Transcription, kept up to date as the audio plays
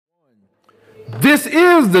This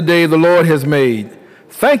is the day the Lord has made.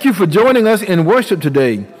 Thank you for joining us in worship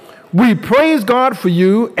today. We praise God for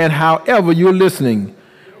you and however you're listening.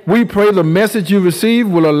 We pray the message you receive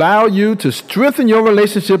will allow you to strengthen your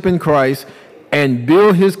relationship in Christ and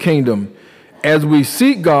build his kingdom as we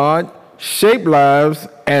seek God, shape lives,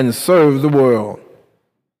 and serve the world.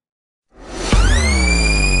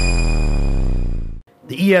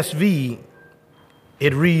 The ESV,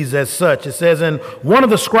 it reads as such. It says, and one of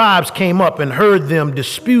the scribes came up and heard them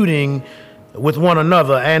disputing with one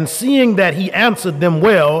another, and seeing that he answered them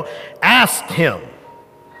well, asked him,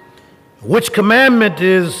 which commandment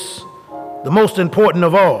is the most important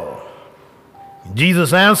of all?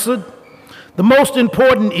 Jesus answered, the most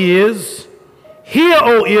important is, hear,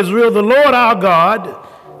 O Israel, the Lord our God,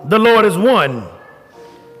 the Lord is one.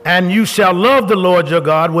 And you shall love the Lord your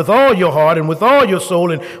God with all your heart and with all your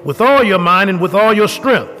soul and with all your mind and with all your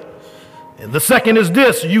strength. And the second is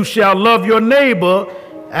this, you shall love your neighbor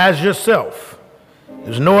as yourself.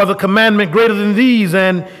 There's no other commandment greater than these.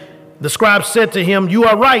 And the scribe said to him, you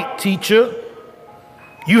are right, teacher.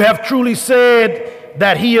 You have truly said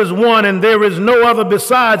that he is one and there is no other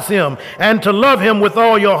besides him, and to love him with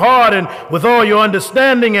all your heart and with all your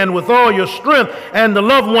understanding and with all your strength, and to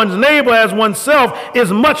love one's neighbor as oneself is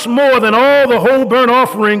much more than all the whole burnt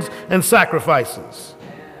offerings and sacrifices.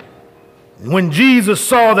 When Jesus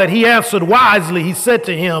saw that he answered wisely, he said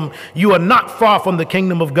to him, you are not far from the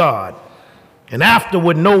kingdom of God. And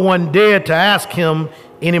afterward, no one dared to ask him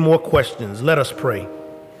any more questions. Let us pray.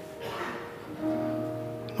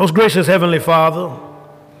 Most gracious Heavenly Father,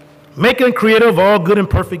 maker and creator of all good and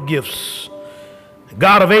perfect gifts,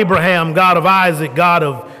 God of Abraham, God of Isaac, God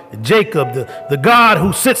of Jacob, the God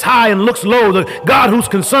who sits high and looks low, the God who's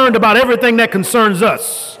concerned about everything that concerns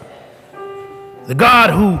us, the God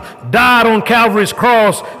who died on Calvary's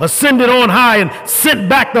cross, ascended on high, and sent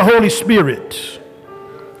back the Holy Spirit.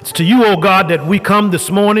 It's to you, O God, that we come this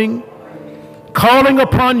morning, calling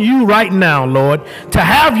upon you right now, Lord, to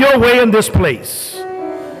have your way in this place.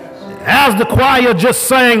 As the choir just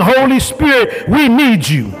sang, Holy Spirit, we need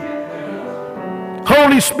you.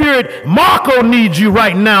 Holy Spirit, Marco needs you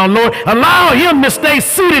right now, Lord. Allow him to stay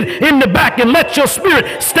seated in the back and let your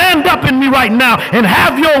spirit stand up in me right now and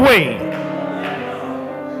have your way.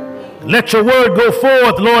 Let your word go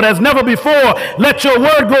forth, Lord, as never before. Let your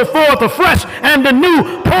word go forth afresh and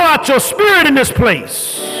anew. Pour out your spirit in this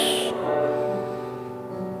place.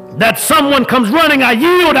 That someone comes running, I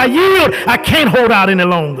yield, I can't hold out any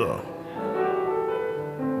longer.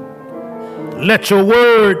 Let your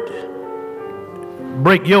word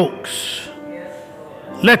break yokes.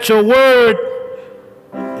 Let your word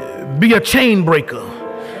be a chain breaker.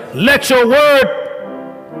 Let your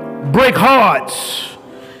word break hearts.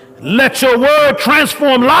 Let your word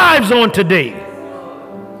transform lives on today.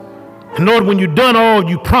 And Lord, when you've done all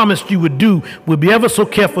you promised you would do, we'll be ever so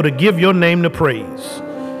careful to give your name the praise.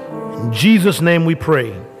 In Jesus' name we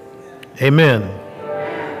pray. Amen.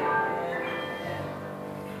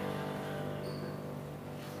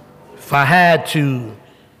 If I had to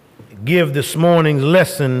give this morning's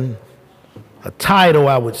lesson a title,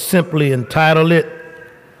 I would simply entitle it,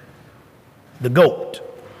 The GOAT.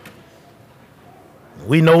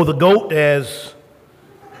 We know the GOAT as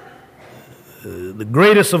the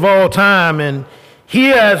greatest of all time. And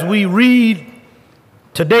here as we read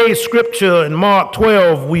today's scripture in Mark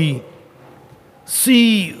 12, we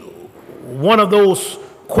see one of those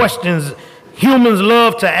questions humans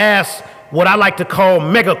love to ask, what I like to call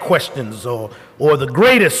mega questions or the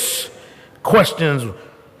greatest questions.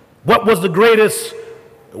 What was the greatest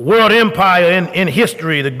world empire in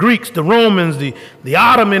history? The Greeks, the Romans, the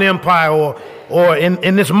Ottoman Empire, or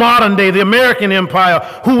in this modern day, the American Empire.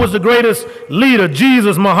 Who was the greatest leader?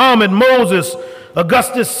 Jesus, Muhammad, Moses,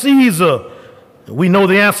 Augustus Caesar. We know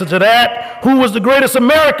the answer to that. Who was the greatest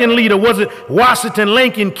American leader? Was it Washington,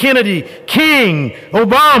 Lincoln, Kennedy, King,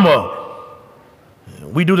 Obama?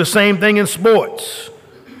 We do the same thing in sports.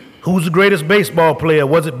 Who's the greatest baseball player?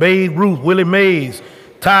 Was it Babe Ruth, Willie Mays,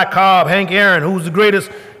 Ty Cobb, Hank Aaron? Who's the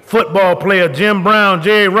greatest football player? Jim Brown,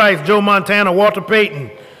 Jerry Rice, Joe Montana, Walter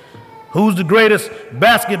Payton. Who's the greatest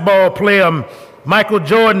basketball player? Michael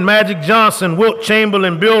Jordan, Magic Johnson, Wilt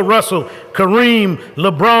Chamberlain, Bill Russell, Kareem,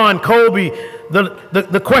 LeBron, Kobe.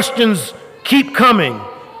 The questions keep coming,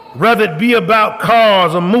 whether it be about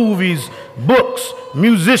cars or movies, books,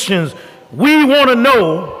 musicians. We want to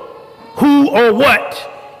know who or what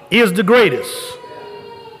is the greatest.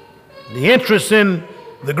 The interest in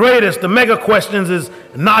the greatest, the mega questions, is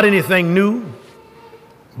not anything new.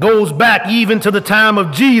 Goes back even to the time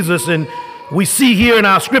of Jesus, and we see here in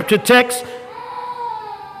our scripture text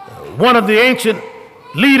one of the ancient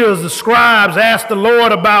leaders, the scribes, asked the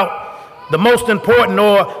Lord about the most important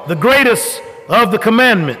or the greatest of the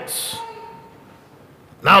commandments.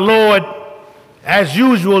 Now, Lord, as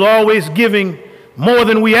usual, always giving more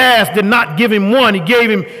than we asked, did not give him one, he gave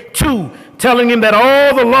him two, telling him that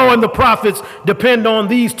all the law and the prophets depend on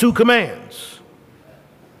these two commands.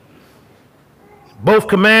 Both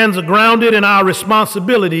commands are grounded in our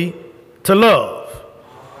responsibility to love.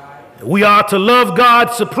 We are to love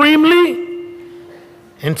God supremely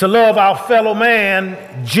and to love our fellow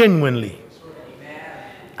man genuinely.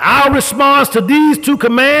 Our response to these two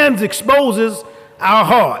commands exposes our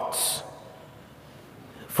hearts.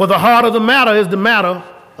 For the heart of the matter is the matter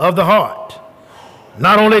of the heart.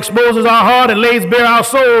 Not only exposes our heart, it lays bare our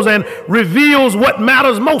souls and reveals what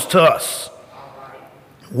matters most to us.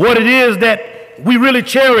 What it is that we really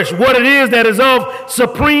cherish, what it is that is of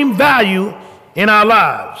supreme value in our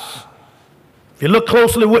lives. If you look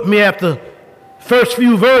closely with me at the first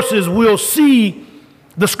few verses, we'll see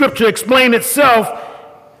the scripture explain itself.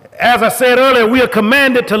 As I said earlier, we are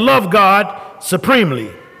commanded to love God supremely.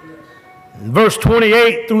 In verse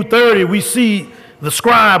 28 through 30, we see the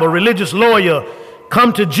scribe, a religious lawyer,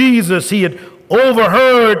 come to Jesus. He had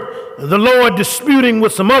overheard the Lord disputing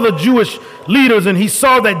with some other Jewish leaders, and he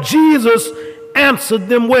saw that Jesus answered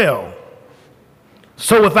them well.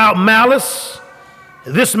 So without malice,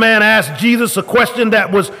 this man asked Jesus a question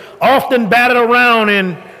that was often batted around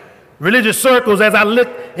in religious circles. As I look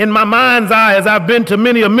in my mind's eye, as I've been to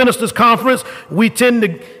many a ministers' conference, we tend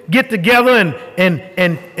to get together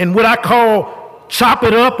and what I call chop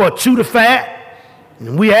it up or chew the fat.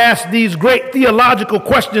 And we ask these great theological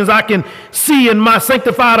questions. I can see in my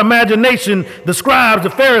sanctified imagination the scribes, the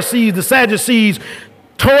Pharisees, the Sadducees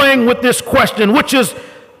toying with this question: which is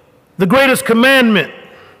the greatest commandment?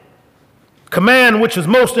 Command which is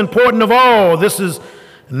most important of all. This is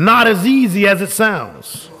not as easy as it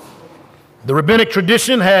sounds. The rabbinic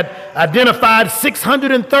tradition had identified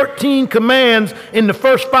 613 commands in the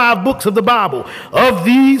first 5 books of the Bible. Of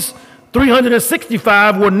these,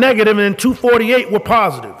 365 were negative and 248 were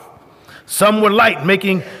positive. Some were light,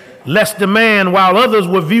 making less demand, while others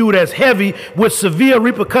were viewed as heavy with severe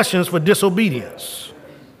repercussions for disobedience.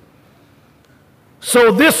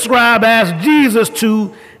 So this scribe asked Jesus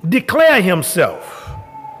to declare himself.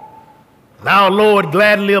 Our Lord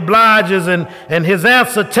gladly obliges, and his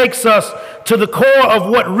answer takes us to the core of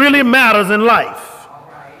what really matters in life.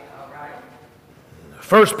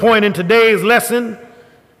 First point in today's lesson,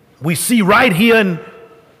 we see right here in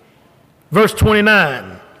verse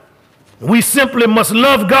 29. We simply must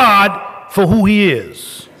love God for who he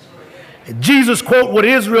is. Jesus quote what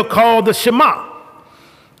Israel called the Shema.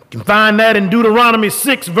 You can find that in Deuteronomy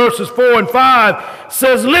 6, verses 4 and 5,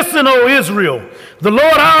 says, "Listen, O Israel, the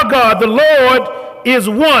Lord our God, the Lord is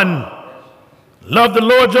one. Love the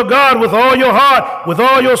Lord your God with all your heart, with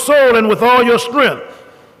all your soul, and with all your strength."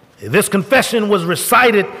 This confession was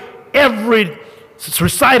recited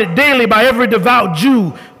daily by every devout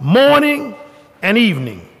Jew, morning and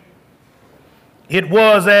evening. It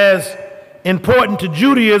was as important to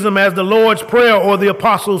Judaism as the Lord's Prayer or the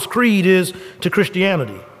Apostles' Creed is to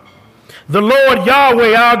Christianity. The Lord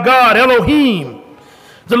Yahweh, our God, Elohim,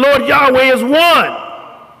 the Lord Yahweh is one.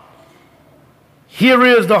 Here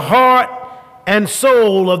is the heart and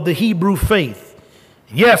soul of the Hebrew faith,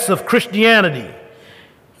 yes, of Christianity.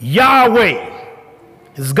 Yahweh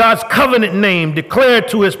is God's covenant name declared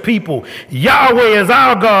to his people. Yahweh is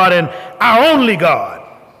our God and our only God.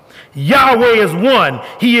 Yahweh is one.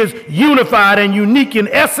 He is unified and unique in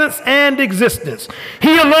essence and existence.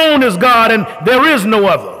 He alone is God and there is no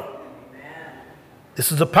other. This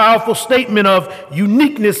is a powerful statement of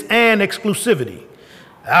uniqueness and exclusivity.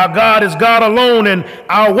 Our God is God alone, and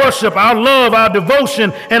our worship, our love, our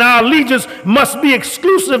devotion, and our allegiance must be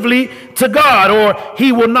exclusively to God, or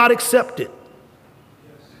he will not accept it.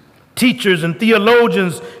 Teachers and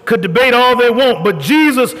theologians could debate all they want, but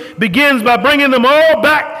Jesus begins by bringing them all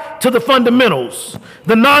back to the fundamentals,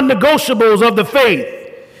 the non-negotiables of the faith.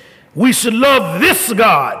 We should love this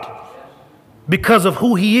God because of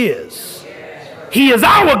who he is. He is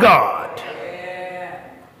our God.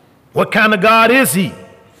 What kind of God is he?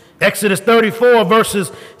 Exodus 34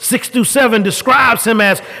 verses 6 through 7 describes him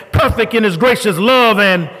as perfect in his gracious love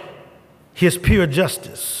and his pure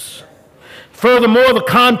justice. Furthermore, the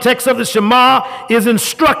context of the Shema is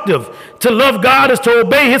instructive. To love God is to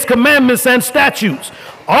obey his commandments and statutes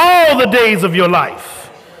all the days of your life.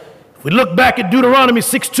 If we look back at Deuteronomy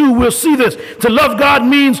 6:2, we'll see this. To love God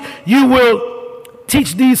means you will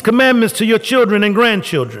teach these commandments to your children and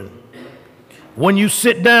grandchildren. When you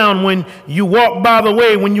sit down, when you walk by the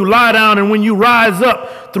way, when you lie down, and when you rise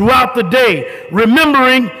up, throughout the day,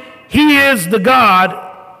 remembering he is the God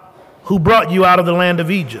who brought you out of the land of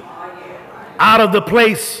Egypt, out of the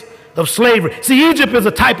place of slavery. See, Egypt is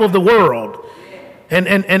a type of the world. And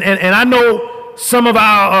I know some of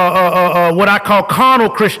our, what I call carnal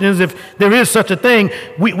Christians, if there is such a thing,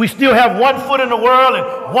 we still have 1 foot in the world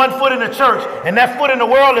and 1 foot in the church. And that foot in the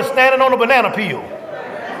world is standing on a banana peel.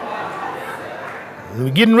 We're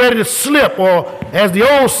getting ready to slip, or as the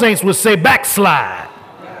old saints would say, backslide.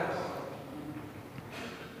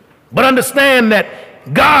 But understand that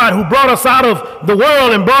God, who brought us out of the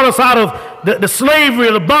world and brought us out of the slavery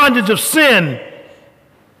or the bondage of sin,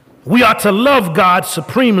 we are to love God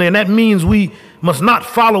supremely, and that means we must not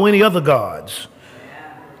follow any other gods,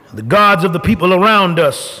 the gods of the people around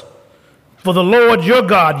us. For the Lord your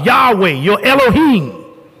God, Yahweh, your Elohim,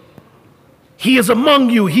 he is among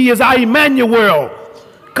you. He is our Emmanuel,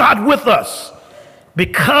 God with us,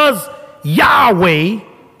 because Yahweh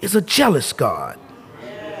is a jealous God.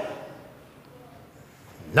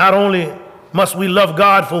 Not only must we love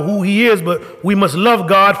God for who he is, but we must love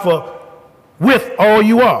God for with all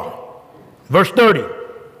you are. Verse 30.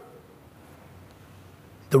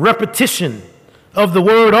 The repetition of the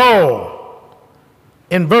word all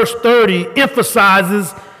in verse 30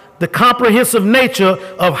 emphasizes the comprehensive nature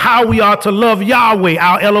of how we are to love Yahweh,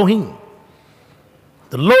 our Elohim.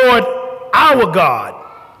 The Lord, our God,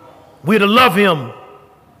 we're to love him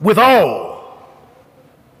with all.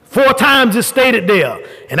 4 times it's stated there.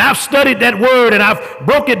 And I've studied that word and I've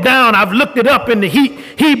broke it down. I've looked it up in the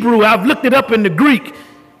Hebrew. I've looked it up in the Greek.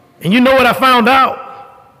 And you know what I found out?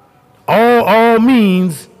 All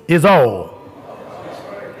means is all.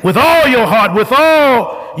 With all your heart, with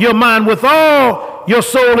all your mind, with all your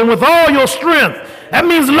soul, and with all your strength. That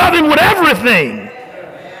means love him with everything.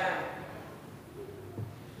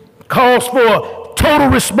 Calls for total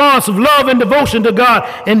response of love and devotion to God.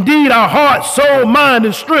 Indeed, our heart, soul, mind,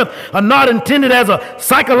 and strength are not intended as a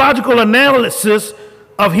psychological analysis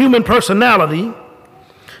of human personality,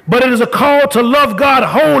 but it is a call to love God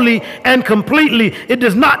wholly and completely. It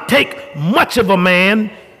does not take much of a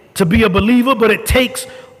man to be a believer, but it takes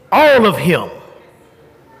all of him.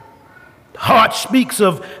 Heart speaks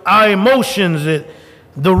of our emotions,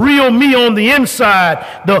 the real me on the inside,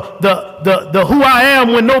 the who I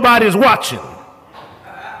am when nobody is watching.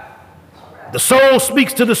 The soul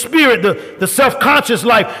speaks to the spirit, the self-conscious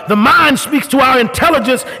life. The mind speaks to our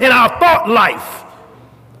intelligence and our thought life.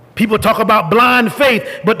 People talk about blind faith,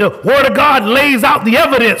 but the Word of God lays out the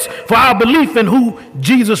evidence for our belief in who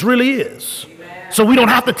Jesus really is. Amen. So we don't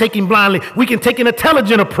have to take him blindly. We can take an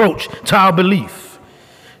intelligent approach to our belief.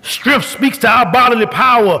 Strength speaks to our bodily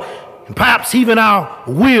power and perhaps even our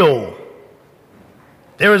will.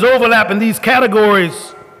 There is overlap in these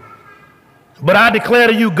categories. But I declare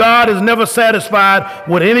to you, God is never satisfied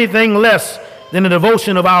with anything less than the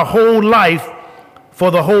devotion of our whole life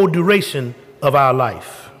for the whole duration of our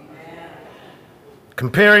life. Amen.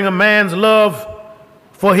 Comparing a man's love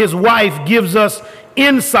for his wife gives us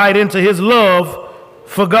insight into his love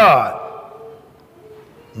for God.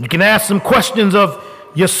 You can ask some questions of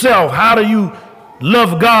yourself. How do you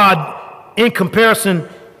love God in comparison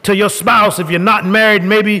to your spouse? If you're not married,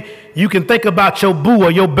 maybe you can think about your boo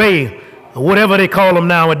or your bae, or whatever they call them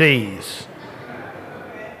nowadays.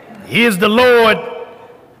 Is the Lord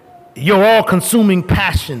your all-consuming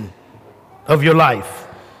passion of your life?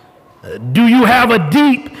 Do you have a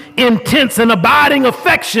deep, intense, and abiding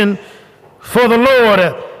affection for the Lord?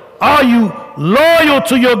 Are you loyal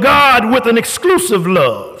to your God with an exclusive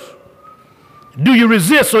love? Do you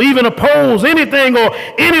resist or even oppose anything or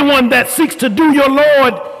anyone that seeks to do your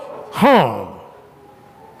Lord harm?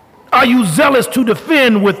 Are you zealous to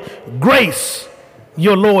defend with grace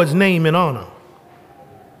your Lord's name and honor?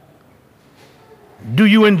 Do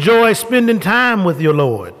you enjoy spending time with your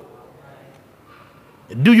Lord?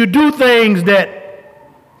 Do you do things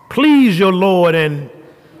that please your Lord and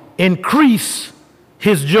increase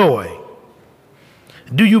his joy?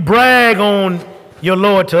 Do you brag on your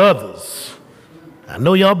Lord to others? I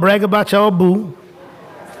know y'all brag about y'all boo.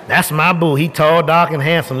 That's my boo. He tall, dark, and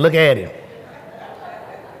handsome. Look at him.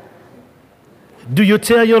 Do you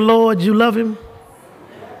tell your Lord you love him?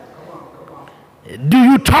 Do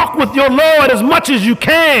you talk with your Lord as much as you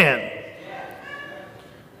can?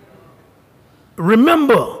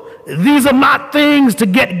 Remember, these are not things to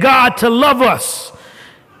get God to love us.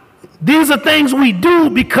 These are things we do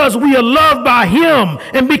because we are loved by him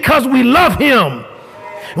and because we love him.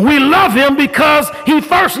 We love him because he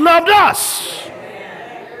first loved us.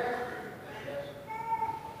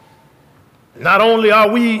 Not only are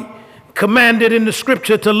we commanded in the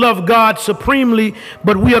scripture to love God supremely,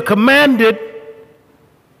 but we are commanded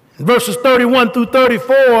Verses 31 through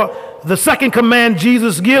 34, the second command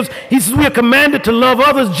Jesus gives, he says we are commanded to love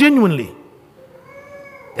others genuinely.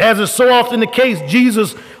 As is so often the case,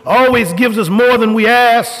 Jesus always gives us more than we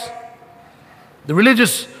ask. The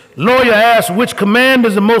religious lawyer asks which command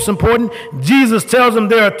is the most important. Jesus tells him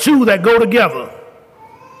there are two that go together.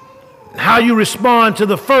 How you respond to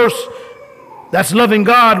the first, that's loving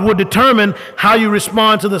God, will determine how you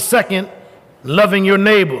respond to the second, loving your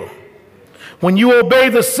neighbor. When you obey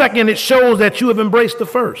the second, it shows that you have embraced the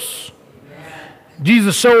first.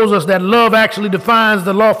 Jesus shows us that love actually defines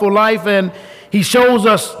the lawful life, and he shows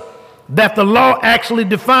us that the law actually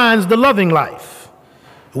defines the loving life.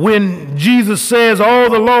 When Jesus says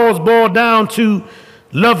all the laws boil down to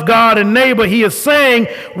love God and neighbor, he is saying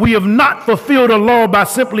we have not fulfilled the law by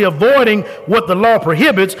simply avoiding what the law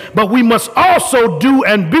prohibits, but we must also do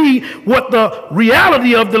and be what the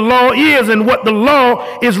reality of the law is and what the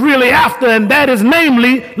law is really after, and that is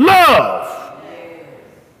namely love.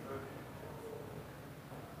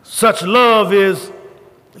 Such love is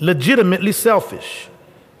legitimately selfish.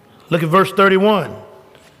 Look at verse 31.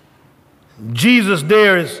 Jesus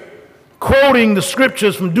there is quoting the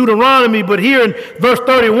scriptures from Deuteronomy, but here in verse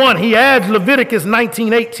 31, he adds Leviticus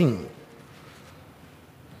 19:18.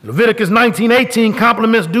 Leviticus 19:18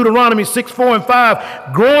 complements Deuteronomy 6:4 and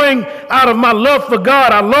 5. Growing out of my love for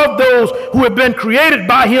God, I love those who have been created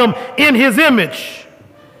by him in his image.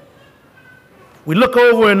 We look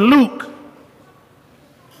over in Luke,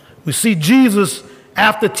 we see Jesus,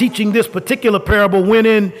 after teaching this particular parable, went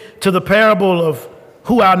into the parable of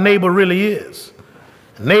who our neighbor really is.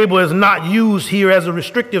 Neighbor is not used here as a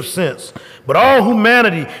restrictive sense, but all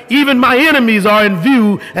humanity, even my enemies, are in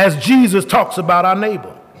view as Jesus talks about our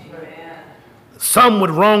neighbor. Some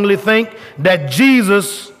would wrongly think that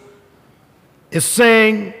Jesus is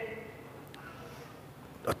saying,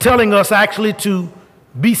 telling us actually to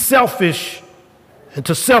be selfish and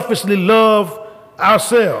to selfishly love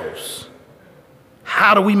ourselves.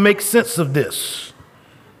 How do we make sense of this?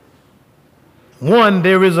 One,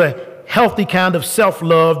 there is a healthy kind of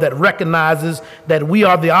self-love that recognizes that we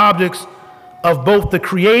are the objects of both the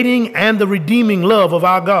creating and the redeeming love of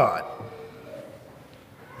our God.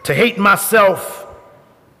 To hate myself,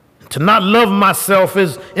 to not love myself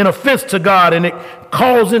is an offense to God, and it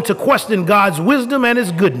calls into question God's wisdom and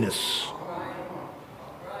his goodness.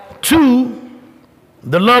 Two,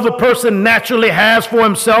 the love a person naturally has for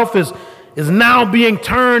himself is now being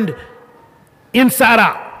turned inside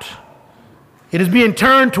out. It is being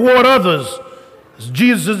turned toward others, as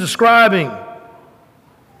Jesus is describing.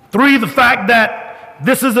 Three, the fact that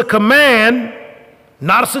this is a command,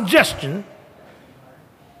 not a suggestion.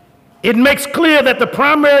 It makes clear that the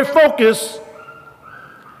primary focus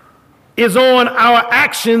is on our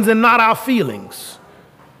actions and not our feelings.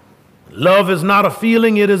 Love is not a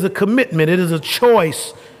feeling, it is a commitment. It is a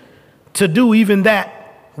choice to do even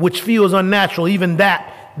that which feels unnatural, even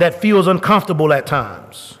that feels uncomfortable at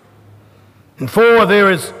times. And four,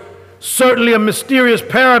 there is certainly a mysterious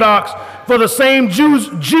paradox, for the same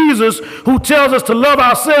Jesus who tells us to love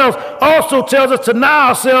ourselves also tells us to deny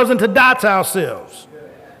ourselves and to die to ourselves.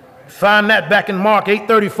 Find that back in Mark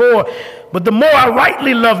 8:34. But the more I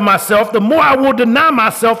rightly love myself, the more I will deny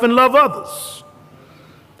myself and love others.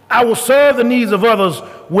 I will serve the needs of others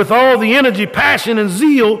with all the energy, passion, and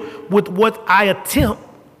zeal with what I attempt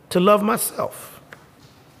to love myself.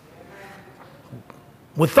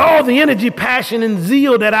 With all the energy, passion, and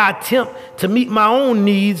zeal that I attempt to meet my own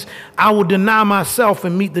needs, I will deny myself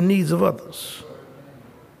and meet the needs of others.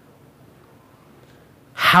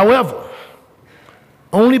 However,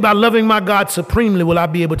 only by loving my God supremely will I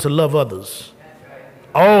be able to love others.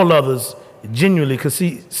 All others genuinely. Because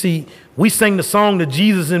see, we sing the song that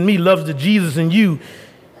Jesus in me loves the Jesus in you,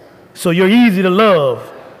 so you're easy to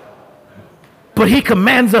love. But he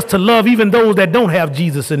commands us to love even those that don't have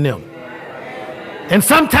Jesus in them. And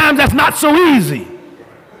sometimes that's not so easy.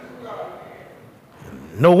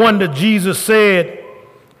 No wonder Jesus said,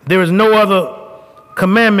 there is no other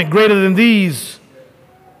commandment greater than these.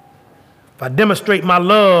 If I demonstrate my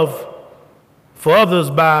love for others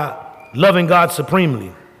by loving God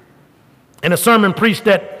supremely. In a sermon preached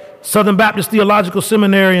at Southern Baptist Theological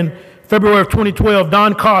Seminary in February of 2012,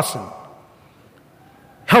 Don Carson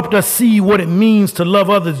helped us see what it means to love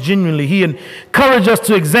others genuinely. He encouraged us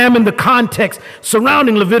to examine the context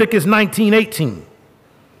surrounding Leviticus 19:18.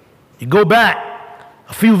 You go back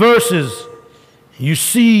a few verses, you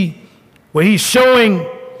see where he's showing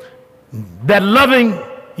that loving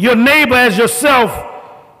your neighbor as yourself,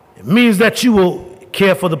 it means that you will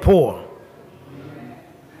care for the poor.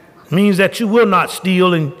 It means that you will not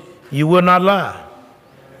steal and you will not lie.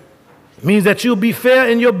 It means that you'll be fair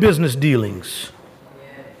in your business dealings.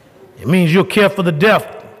 It means you'll care for the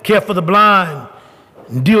deaf, care for the blind,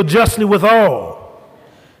 and deal justly with all.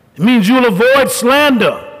 It means you'll avoid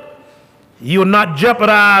slander. You'll not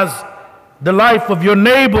jeopardize the life of your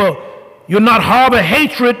neighbor. You'll not harbor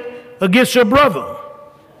hatred against your brother.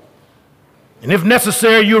 And if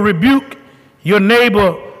necessary, you'll rebuke your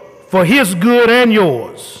neighbor for his good and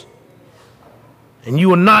yours. And you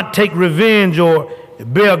will not take revenge or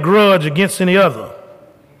bear a grudge against any other.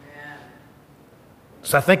 Amen.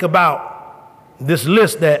 So I think about this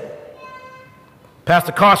list that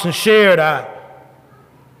Pastor Carson shared. I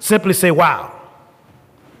simply say, wow.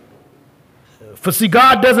 For see,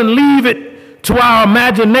 God doesn't leave it to our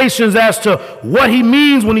imaginations as to what he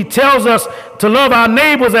means when he tells us to love our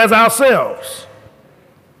neighbors as ourselves.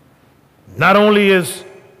 Not only is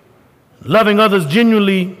loving others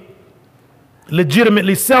genuinely,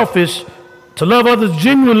 legitimately selfish, to love others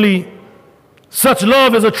genuinely, such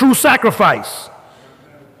love is a true sacrifice.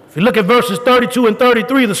 If you look at verses 32 and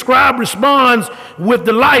 33, the scribe responds with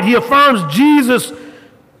delight. He affirms Jesus'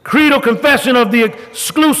 creedal confession of the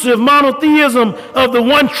exclusive monotheism of the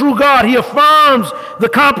one true God. He affirms the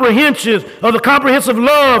comprehensive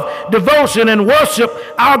love, devotion, and worship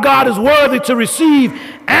our God is worthy to receive.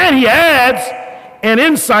 And he adds an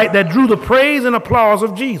insight that drew the praise and applause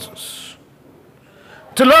of Jesus.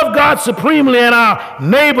 To love God supremely and our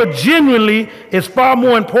neighbor genuinely is far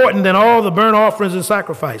more important than all the burnt offerings and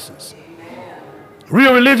sacrifices. Amen.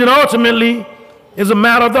 Real religion ultimately is a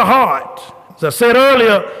matter of the heart. As I said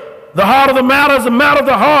earlier, the heart of the matter is a matter of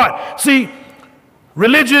the heart. See,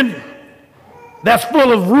 religion that's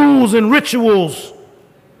full of rules and rituals,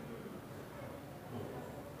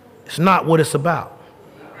 it's not what it's about.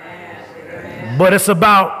 Amen. But it's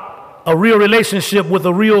about a real relationship with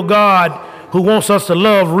a real God who wants us to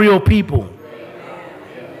love real people.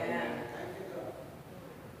 Amen.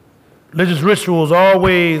 Religious rituals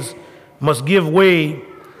always must give way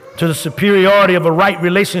to the superiority of a right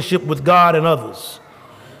relationship with God and others.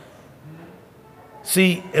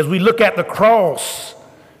 See, as we look at the cross,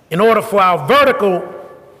 in order for our vertical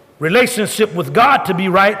relationship with God to be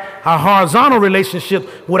right, our horizontal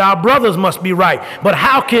relationship with our brothers must be right. But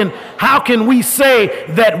how can we say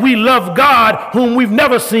that we love God whom we've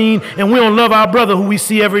never seen and we don't love our brother who we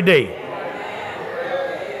see every day?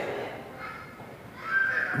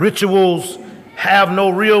 Rituals have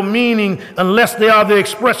no real meaning unless they are the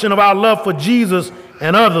expression of our love for Jesus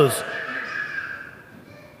and others.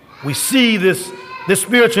 We see this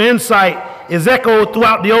spiritual insight is echoed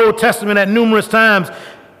throughout the Old Testament at numerous times.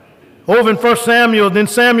 Over in 1 Samuel, then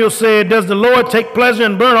Samuel said, does the Lord take pleasure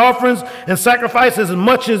in burnt offerings and sacrifices as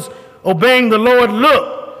much as obeying the Lord?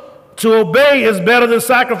 Look, to obey is better than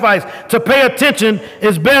sacrifice. To pay attention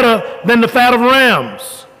is better than the fat of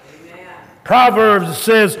rams. Amen. Proverbs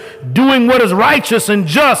says, doing what is righteous and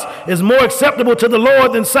just is more acceptable to the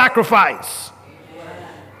Lord than sacrifice. Amen.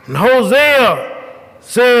 And Hosea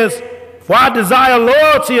says, for I desire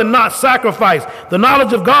loyalty and not sacrifice, the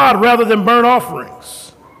knowledge of God rather than burnt offerings.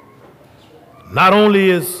 Not only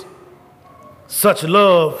is such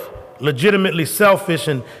love legitimately selfish,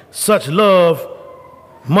 and such love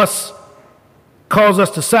must cause us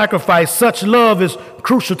to sacrifice, such love is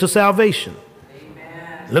crucial to salvation.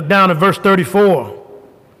 Amen. Look down at verse 34.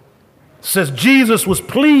 It says, Jesus was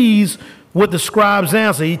pleased with the scribe's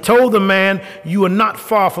answer. He told the man, you are not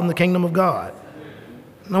far from the kingdom of God.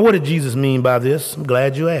 Now, what did Jesus mean by this? I'm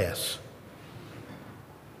glad you asked.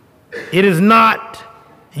 It is not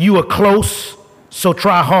you are close, so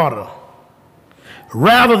try harder.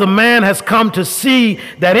 Rather, the man has come to see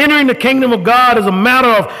that entering the kingdom of God is a matter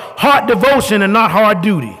of heart devotion and not hard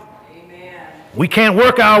duty. Amen. We can't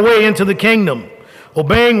work our way into the kingdom.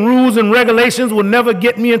 Obeying rules and regulations will never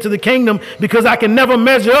get me into the kingdom because I can never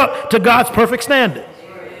measure up to God's perfect standard.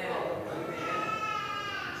 Amen.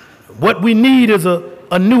 What we need is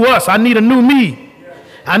a new us. I need a new me.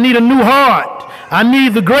 I need a new heart. I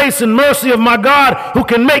need the grace and mercy of my God who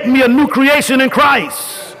can make me a new creation in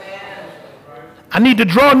Christ. I need to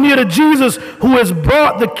draw near to Jesus who has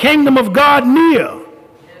brought the kingdom of God near.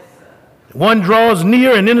 One draws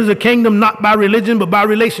near and enters the kingdom not by religion but by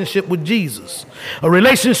relationship with Jesus. A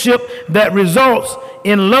relationship that results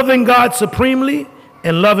in loving God supremely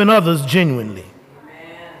and loving others genuinely.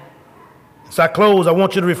 As I close, I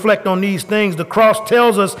want you to reflect on these things. The cross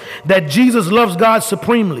tells us that Jesus loves God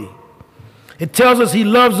supremely. It tells us he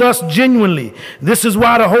loves us genuinely. This is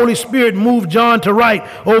why the Holy Spirit moved John to write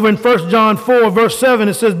over in 1 John 4, verse 7.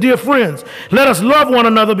 It says, "Dear friends, let us love one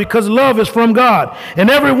another because love is from God.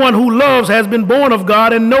 And everyone who loves has been born of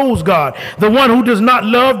God and knows God. The one who does not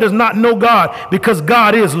love does not know God, because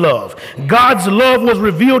God is love." God's love was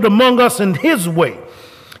revealed among us in his way.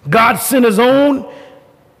 God sent his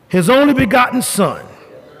only begotten Son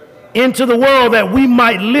into the world that we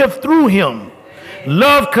might live through him.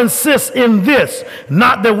 Love consists in this,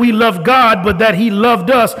 not that we love God, but that he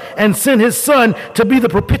loved us and sent his Son to be the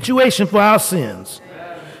propitiation for our sins.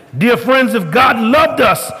 Dear friends, if God loved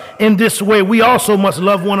us in this way, we also must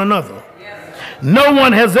love one another. No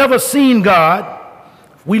one has ever seen God.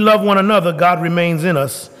 If we love one another, God remains in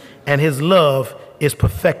us, and his love is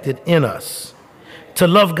perfected in us. To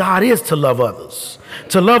love God is to love others.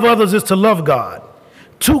 To love others is to love God.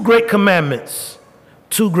 Two great commandments,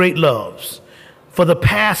 two great loves. For the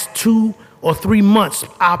past 2 or 3 months,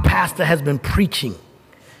 our pastor has been preaching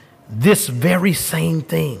this very same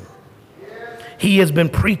thing. He has been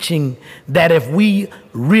preaching that if we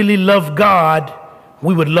really love God,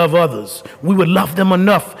 we would love others. We would love them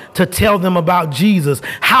enough to tell them about Jesus.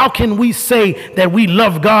 How can we say that we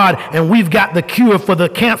love God and we've got the cure for the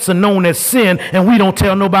cancer known as sin and we don't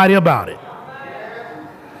tell nobody about it?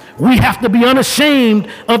 We have to be unashamed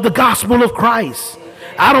of the gospel of Christ.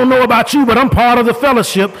 I don't know about you, but I'm part of the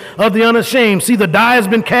fellowship of the unashamed. See, the die has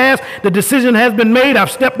been cast. The decision has been made.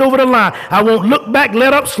 I've stepped over the line. I won't look back,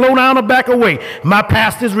 let up, slow down, or back away. My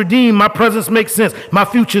past is redeemed. My presence makes sense. My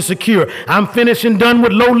future is secure. I'm finished and done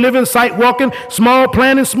with low living, sight walking, small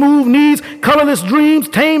planning, smooth knees, colorless dreams,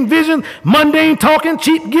 tame vision, mundane talking,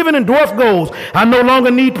 cheap giving, and dwarf goals. I no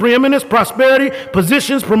longer need preeminence, prosperity,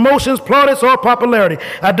 positions, promotions, plaudits, or popularity.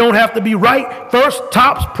 I don't have to be right, first,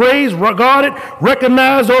 tops, praised, regarded,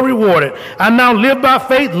 recognized, or rewarded. I now live by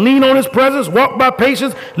faith, lean on his presence, walk by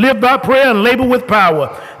patience, live by prayer, and labor with power.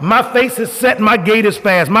 My face is set, my gate is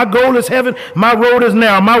fast. My goal is heaven, my road is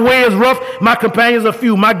narrow. My way is rough, my companions are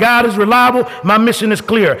few. My God is reliable, my mission is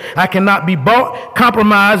clear. I cannot be bought,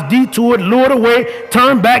 compromised, detoured, lured away,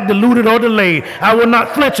 turned back, deluded, or delayed. I will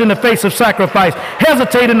not flinch in the face of sacrifice,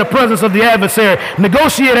 hesitate in the presence of the adversary,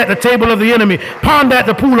 negotiate at the table of the enemy, pond at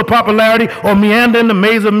the pool of popularity, or meander in the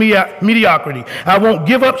maze of mediocrity. I won't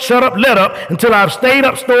give up, shut up, let up until I've stayed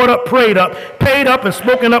up, stored up, prayed up, paid up, and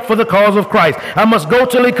spoken up for the cause of Christ. I must go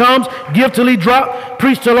till he comes, give till he drop,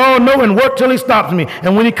 preach till all know, and work till he stops me.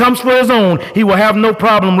 And when he comes for his own, he will have no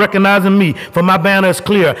problem recognizing me, for my banner is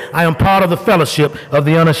clear. I am part of the fellowship of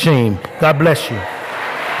the unashamed. God bless you.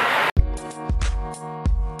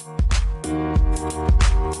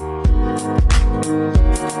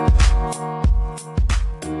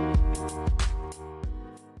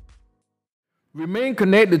 Remain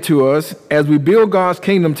connected to us as we build God's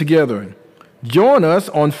kingdom together. Join us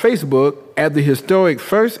on Facebook at the historic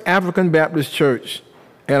First African Baptist Church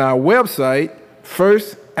and our website,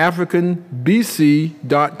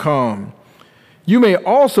 firstafricanbc.com. You may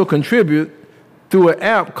also contribute through an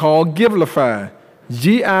app called Givelify,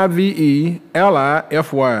 Givelify.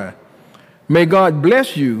 May God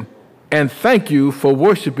bless you and thank you for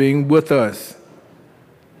worshiping with us.